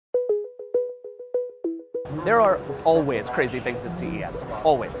There are always crazy things at CES,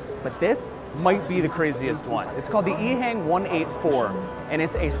 always. But this might be the craziest one. It's called the Ehang 184, and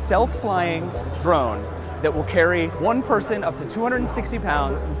it's a self-flying drone that will carry one person up to 260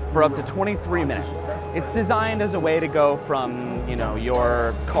 pounds for up to 23 minutes. It's designed as a way to go from,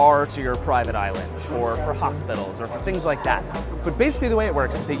 your car to your private island, or for hospitals, or for things like that. But basically the way it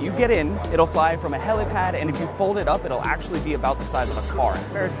works is that you get in, it'll fly from a helipad, and if you fold it up, it'll actually be about the size of a car.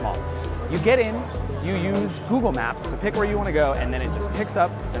 It's very small. You get in, you use Google Maps to pick where you want to go, and then it just picks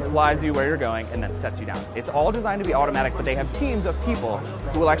up and flies you where you're going and then sets you down. It's all designed to be automatic, but they have teams of people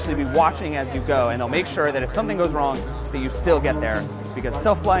who will actually be watching as you go, and they'll make sure that if something goes wrong, that you still get there, because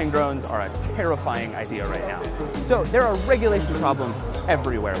self-flying drones are a terrifying idea right now. So there are regulation problems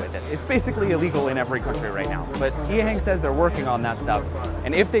everywhere with this. It's basically illegal in every country right now, but Ehang says they're working on that stuff,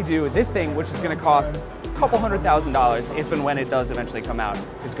 and if they do, this thing, which is going to cost a couple $100,000 if and when it does eventually come out,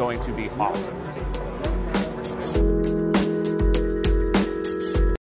 is going to be awesome.